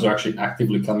customers are actually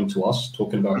actively coming to us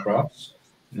talking about graphs.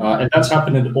 And that's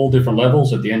happened at all different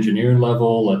levels, at the engineering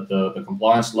level, at the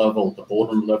compliance level, the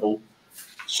boardroom level.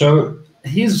 So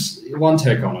here's one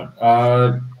take on it.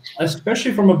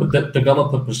 Especially from a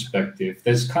developer perspective,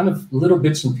 there's kind of little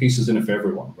bits and pieces in it for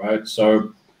everyone, right?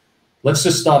 So let's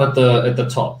just start at the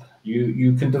top.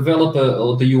 You can develop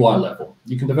the UI level.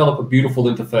 You can develop a beautiful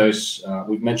interface.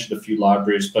 We've mentioned a few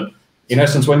libraries, but in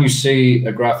essence, when you see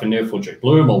a graph in Neo4j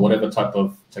Bloom or whatever type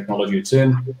of technology it's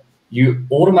in, you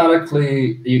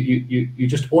automatically you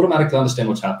just automatically understand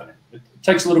what's happening. It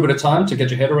takes a little bit of time to get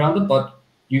your head around it, but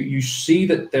you see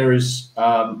that there is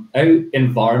a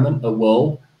environment, a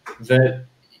world that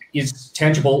is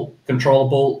tangible,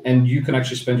 controllable, and you can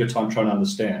actually spend your time trying to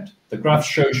understand. The graph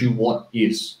shows you what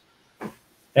is.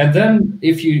 And then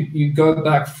if you go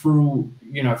back through,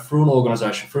 through an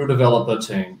organization, through a developer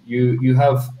team, you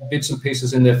have bits and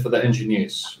pieces in there for the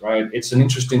engineers, right? It's an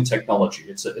interesting technology.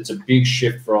 It's a big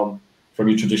shift from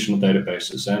your traditional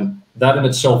databases. And that in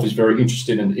itself is very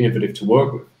interesting and innovative to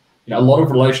work with. A lot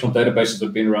of relational databases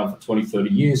have been around for 20, 30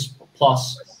 years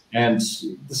plus, and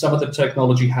some of the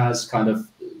technology has kind of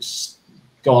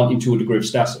gone into a degree of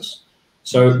stasis.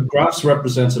 So graphs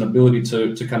represents an ability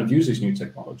to kind of use these new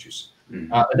technologies.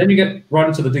 And then you get right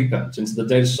into the deep end, into the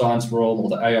data science realm or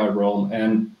the AI realm.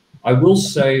 And I will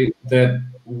say that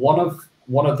one of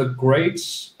the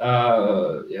greats,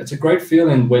 it's a great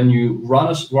feeling when you run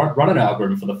an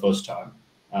algorithm for the first time,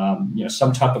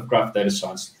 some type of graph data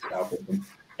science algorithm,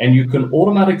 and you can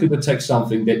automatically detect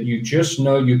something that you just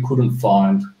know you couldn't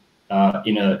find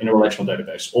in a relational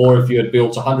database. Or if you had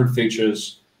built 100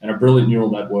 features and a brilliant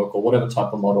neural network or whatever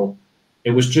type of model, it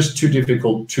was just too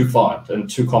difficult to find and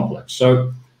too complex.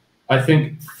 So I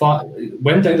think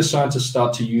when data scientists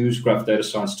start to use graph data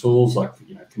science tools like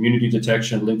community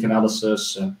detection, link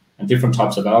analysis, and different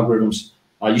types of algorithms,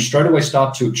 you straight away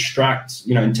start to extract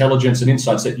intelligence and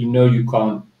insights that you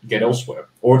can't get elsewhere,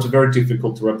 or it's very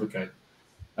difficult to replicate.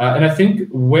 And I think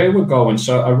where we're going,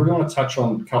 so I really want to touch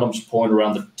on Calum's point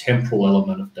around the temporal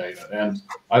element of data. And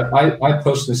I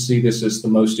personally see this as the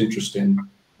most interesting,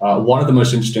 one of the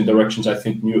most interesting directions I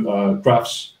think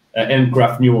graphs and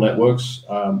graph neural networks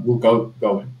will go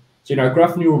in. So,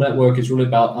 graph neural network is really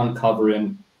about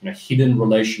uncovering hidden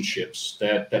relationships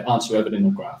that aren't so evident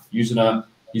in a graph, using a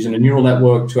neural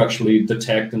network to actually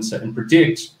detect and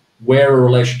predict where a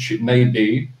relationship may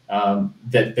be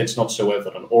that's not so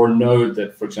evident, or a node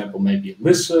that, for example, may be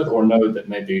illicit, or a node that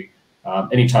may be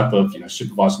any type of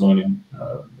supervised learning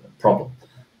problem.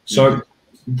 So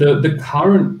the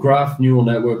current graph neural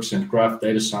networks and graph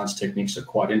data science techniques are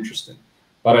quite interesting.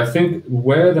 But I think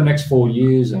where the next 4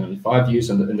 years and 5 years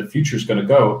and the future is going to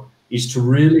go is to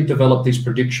really develop these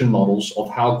prediction models of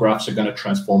how graphs are going to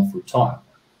transform through time.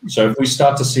 So if we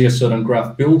start to see a certain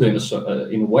graph build in a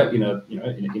certain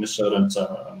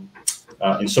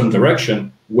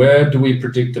direction, where do we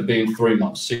predict to be in 3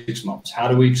 months, 6 months? How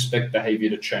do we expect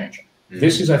behavior to change?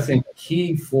 This is, I think,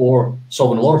 key for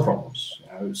solving a lot of problems.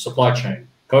 Supply chain,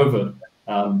 COVID,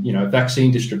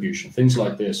 vaccine distribution, things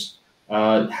like this.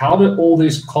 How do all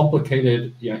these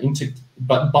complicated,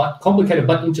 complicated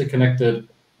but interconnected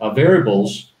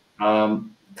variables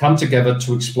come together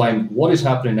to explain what is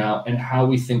happening now and how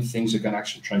we think things are going to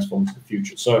actually transform into the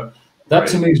future? So that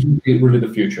to me is really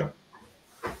the future.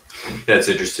 That's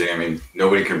interesting. I mean,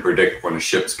 nobody can predict when a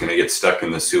ship's going to get stuck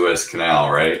in the Suez Canal,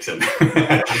 right? And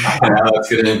how that's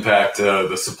going to impact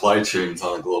the supply chains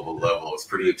on a global level. It's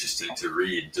pretty interesting to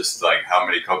read, just like how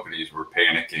many companies were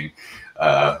panicking,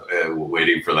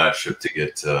 waiting for that ship to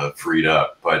get freed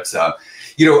up. But I'm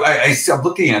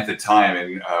looking at the time,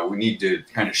 and we need to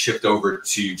kind of shift over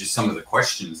to just some of the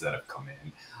questions that have come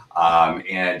in,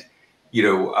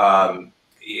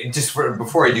 just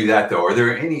before I do that, though, are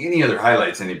there any other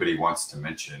highlights anybody wants to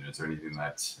mention? Is there anything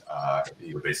that's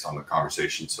based on the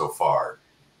conversation so far?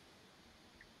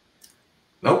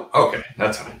 Nope. Okay,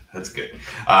 that's good.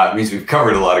 It means we've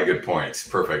covered a lot of good points.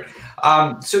 Perfect.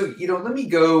 So let me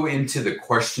go into the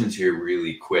questions here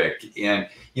really quick. And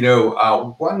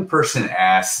one person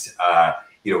asked,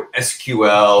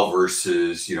 SQL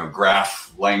versus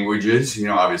graph languages.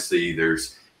 Obviously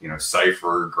there's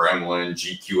Cypher, Gremlin,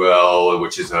 GQL,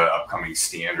 which is an upcoming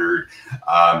standard.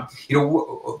 How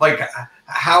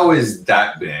has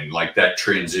that been, like that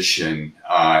transition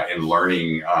in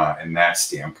learning in that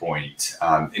standpoint?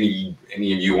 Any of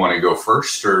you want to go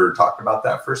first or talk about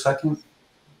that for a second?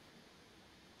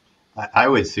 I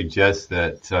would suggest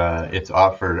that it's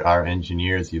offered our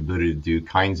engineers the ability to do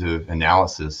kinds of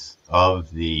analysis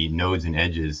of the nodes and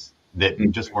edges that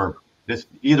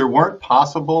either weren't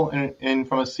possible in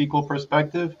from a SQL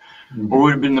perspective, or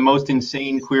would have been the most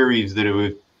insane queries that it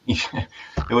would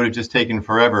have just taken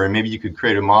forever. And maybe you could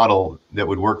create a model that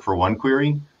would work for one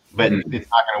query, but it's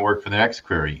not going to work for the next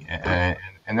query.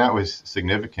 And that was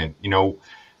significant.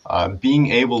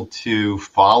 Being able to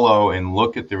follow and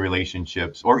look at the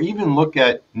relationships, or even look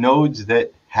at nodes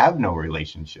that have no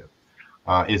relationship,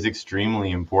 is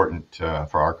extremely important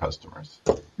for our customers.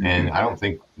 And I don't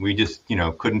think we just,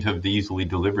 couldn't have easily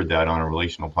delivered that on a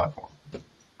relational platform.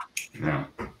 Yeah.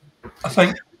 I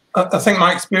think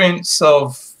my experience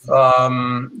of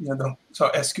the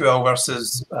sort of SQL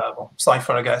versus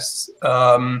Cypher, I guess,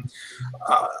 I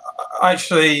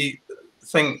actually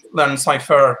think learning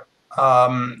Cypher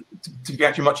to be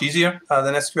actually much easier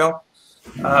than SQL.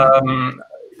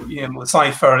 With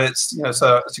Cypher, it's it's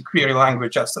a query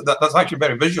language that's actually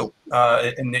very visual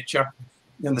in nature.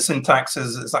 The syntax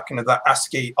is that kind of that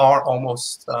ASCII art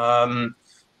almost.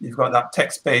 You've got that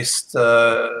text-based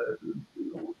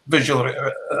visual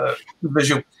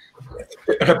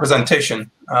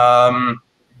representation.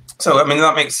 So I mean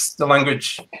that makes the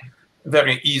language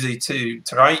very easy to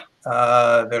write,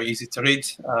 very easy to read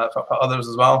for others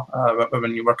as well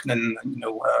when you're working in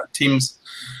teams.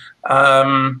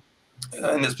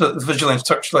 And it's visually and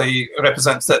structurally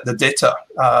represents the data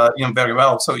very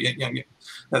well. So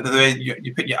the way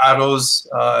you put your arrows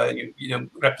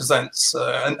represents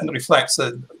and reflects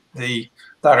the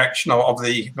direction of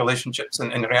the relationships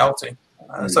in reality.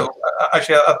 So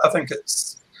actually, I think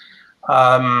it's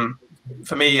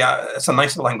for me it's a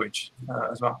nicer language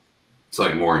as well. It's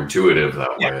like more intuitive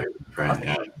that way, right?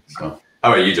 Yeah. So,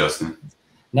 how about you, Justin?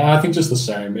 No, I think just the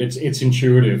same. It's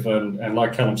intuitive, and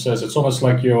like Calum says, it's almost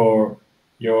like your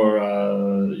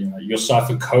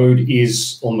Cypher code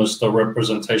is almost a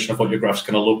representation of what your graph's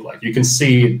going to look like. You can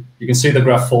see the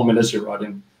graph forming as you're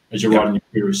writing your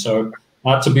query. So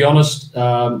to be honest,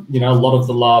 a lot of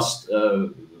the last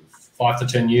 5 to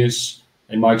 10 years,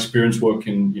 in my experience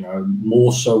working,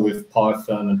 more so with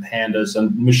Python and pandas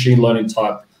and machine learning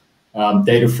type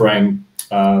data frame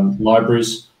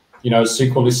libraries.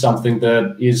 SQL is something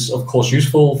that is, of course,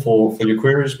 useful for your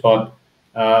queries, but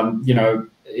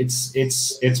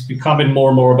it's becoming more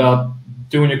and more about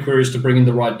doing your queries to bring in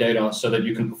the right data so that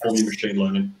you can perform your machine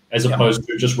learning, as opposed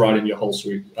to just writing your whole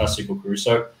suite SQL query.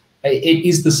 So it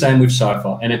is the same with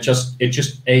Cypher, and it just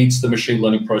aids the machine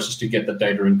learning process to get the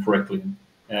data in correctly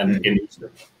and easily.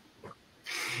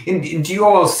 And do you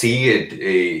all see it?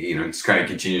 It's kind of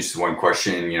continues to one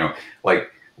question.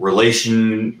 Like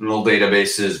relational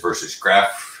databases versus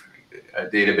graph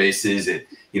databases.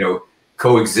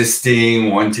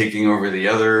 Coexisting, one taking over the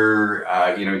other.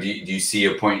 Do you see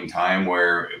a point in time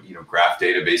where graph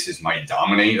databases might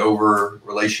dominate over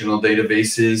relational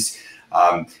databases?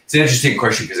 It's an interesting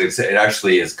question because it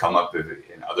actually has come up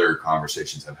in other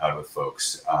conversations I've had with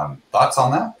folks. Thoughts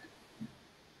on that?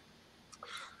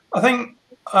 I think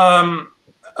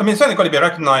it's certainly got to be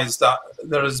recognized that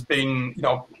there has been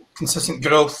consistent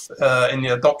growth in the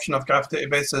adoption of graph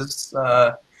databases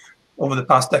over the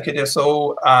past decade or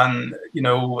so, and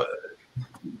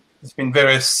there's been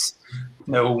various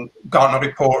Gartner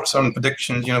reports and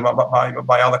predictions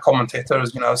by other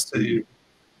commentators as to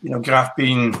graph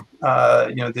being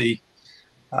the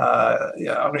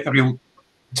real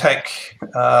tech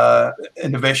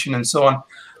innovation and so on.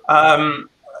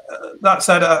 That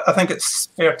said, I think it's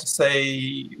fair to say,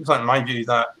 in my view,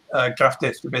 that graph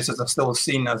databases are still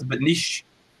seen as a bit niche.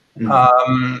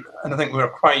 Mm-hmm. And I think we're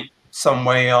quite some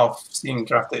way off seeing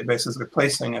graph databases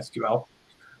replacing SQL.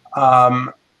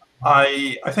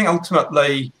 I think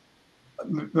ultimately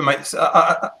we might.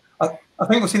 I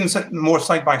think we'll see them sit more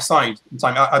side by side in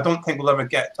time. I don't think we'll ever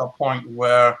get to a point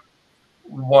where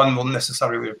one will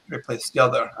necessarily replace the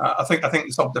other. I think they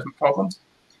solve different problems.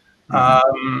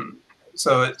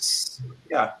 So it's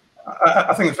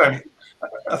I think it's very.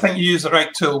 I think you use the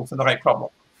right tool for the right problem.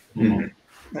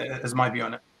 Is my view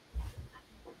on it.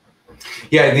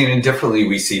 Yeah, I mean, and definitely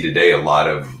we see today a lot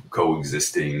of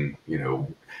coexisting.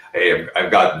 Hey,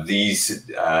 I've got these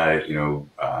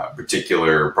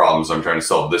particular problems I'm trying to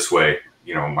solve this way.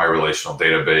 My relational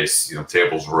database,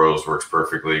 tables, rows works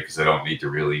perfectly because I don't need to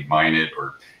really mine it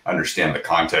or understand the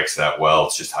context that well.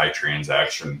 It's just high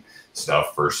transaction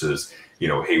stuff versus,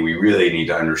 hey, we really need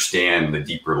to understand the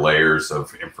deeper layers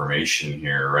of information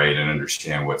here, right? And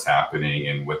understand what's happening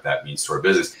and what that means to our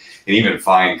business, and even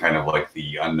find kind of like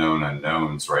the unknown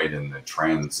unknowns, right? And the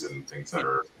trends and things that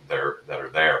are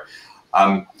there.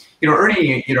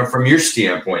 Ernie, from your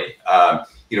standpoint,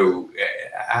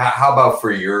 how about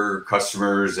for your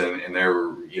customers and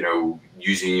they're,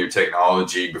 using your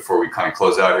technology? Before we kind of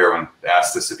close out here, I want to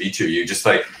ask this of each of you, just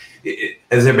like,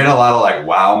 has there been a lot of like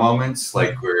wow moments,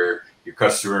 like where your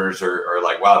customers are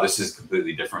like, wow, this is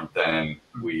completely different than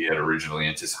we had originally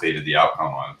anticipated the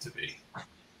outcome on it to be?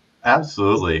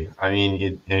 Absolutely. I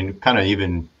mean, it kind of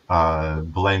even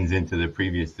blends into the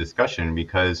previous discussion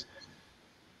because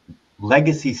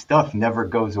legacy stuff never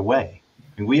goes away.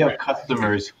 And we have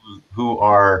customers who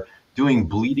are doing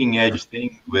bleeding edge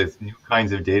things with new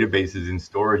kinds of databases and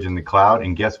storage in the cloud.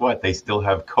 And guess what? They still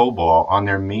have COBOL on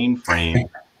their mainframe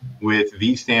with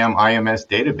vSAM IMS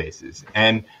databases.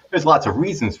 And there's lots of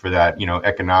reasons for that,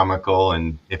 economical,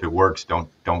 and if it works, don't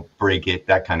break it,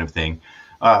 that kind of thing.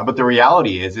 But the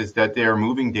reality is that they're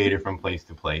moving data from place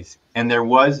to place. And there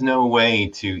was no way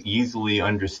to easily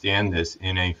understand this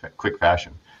in a quick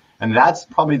fashion. And that's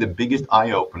probably the biggest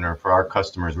eye-opener for our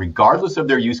customers, regardless of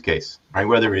their use case, right?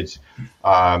 Whether it's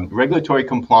regulatory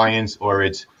compliance or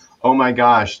it's, oh my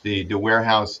gosh, the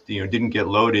warehouse didn't get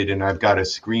loaded and I've got a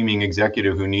screaming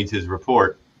executive who needs his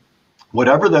report.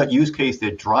 Whatever the use case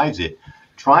that drives it,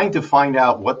 trying to find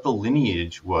out what the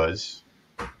lineage was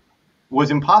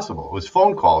impossible. It was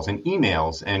phone calls and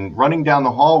emails and running down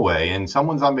the hallway and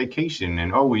someone's on vacation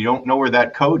and, oh, we don't know where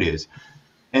that code is.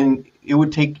 And it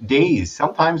would take days,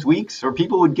 sometimes weeks, or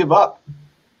people would give up.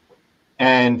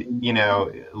 And,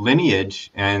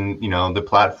 Lineage and, the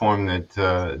platform that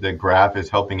the Graph is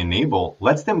helping enable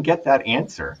lets them get that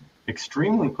answer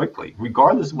extremely quickly,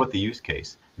 regardless of what the use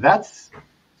case. That's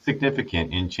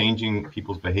significant in changing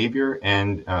people's behavior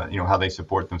and, how they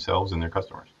support themselves and their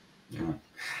customers. Yeah.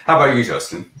 How about you,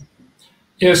 Justin?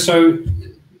 Yeah, so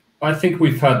I think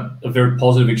we've had a very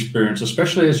positive experience,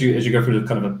 especially as you go through the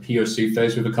kind of a POC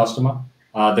phase with a customer.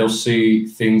 They'll see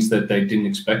things that they didn't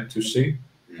expect to see.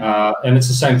 And it's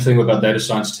the same thing with our data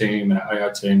science team and our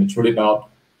AI team. It's really about,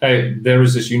 hey, there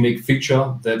is this unique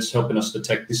feature that's helping us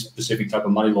detect this specific type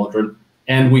of money laundering,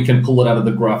 and we can pull it out of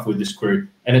the graph with this query.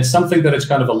 And it's something that it's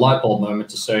kind of a light bulb moment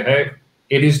to say, hey,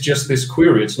 it is just this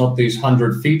query. It's not these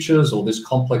 100 features or this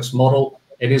complex model.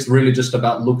 It is really just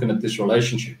about looking at this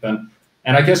relationship.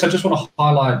 And I guess I just want to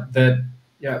highlight that,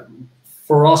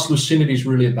 for us, Lucinity is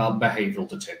really about behavioral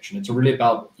detection. It's really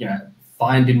about,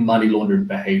 finding money laundering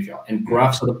behavior. And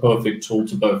graphs are the perfect tool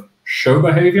to both show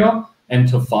behavior and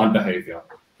to find behavior.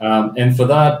 And for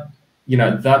that,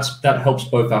 that helps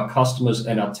both our customers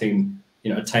and our team,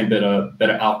 attain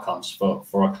better outcomes for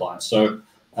our clients. So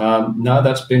no,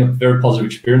 that's been a very positive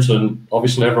experience, and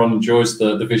obviously everyone enjoys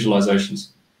the visualizations.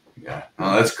 Yeah,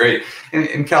 well, that's great.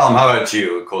 And Calum, how about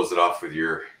you? Close it off with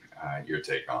your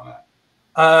take on that.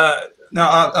 No,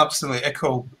 I'll absolutely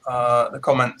echo the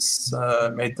comments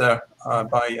made there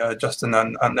by Justin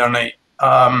and Ernie.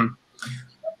 I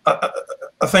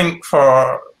think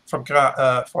for a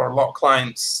lot of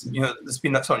clients, there's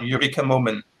been that sort of eureka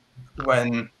moment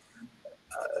when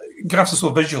graphs are so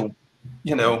visual,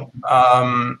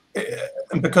 and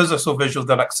because they're so visual,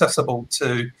 they're accessible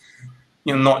to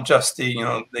not just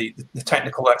the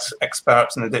technical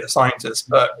experts and the data scientists,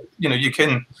 but you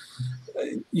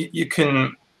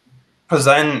can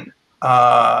present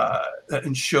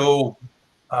and show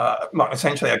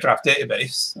essentially a graph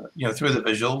database through the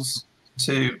visuals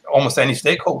to almost any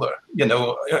stakeholder,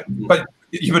 but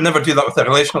you would never do that with a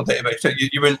relational database.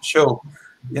 You wouldn't show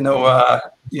a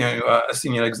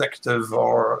senior executive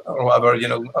or whatever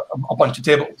a bunch of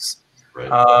tables.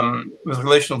 Right. With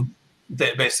relational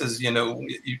databases,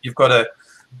 you've got to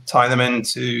tie them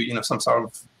into some sort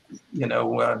of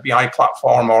BI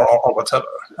platform or whatever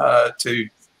to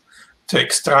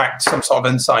extract some sort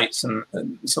of insights and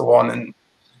so on. And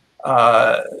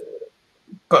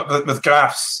but with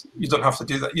graphs, you don't have to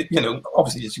do that.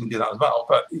 Obviously you can do that as well.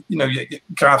 But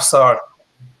graphs are.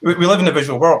 We live in a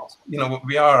visual world.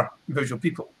 We are visual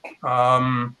people.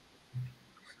 So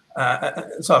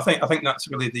I think that's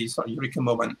really the sort of eureka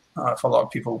moment for a lot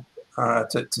of people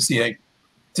to see it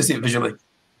visually.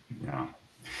 Yeah.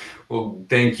 Well,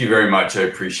 thank you very much. I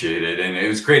appreciate it, and it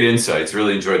was great insights.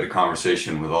 Really enjoyed the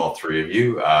conversation with all three of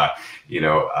you.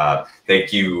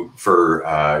 Thank you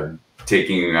for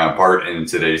taking part in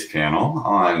today's panel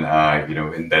on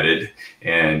embedded,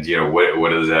 and what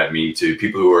does that mean to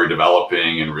people who are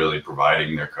developing and really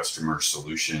providing their customer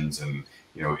solutions and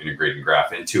integrating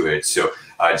graph into it. So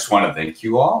I just want to thank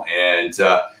you all, and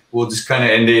we'll just kind of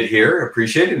end it here.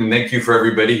 Appreciate it, and thank you for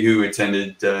everybody who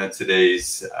attended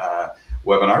today's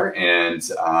webinar,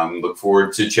 and look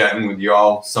forward to chatting with you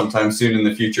all sometime soon in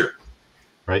the future.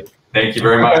 Right. Thank you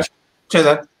very much. Cheers,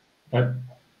 Ed. Bye.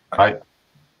 Bye.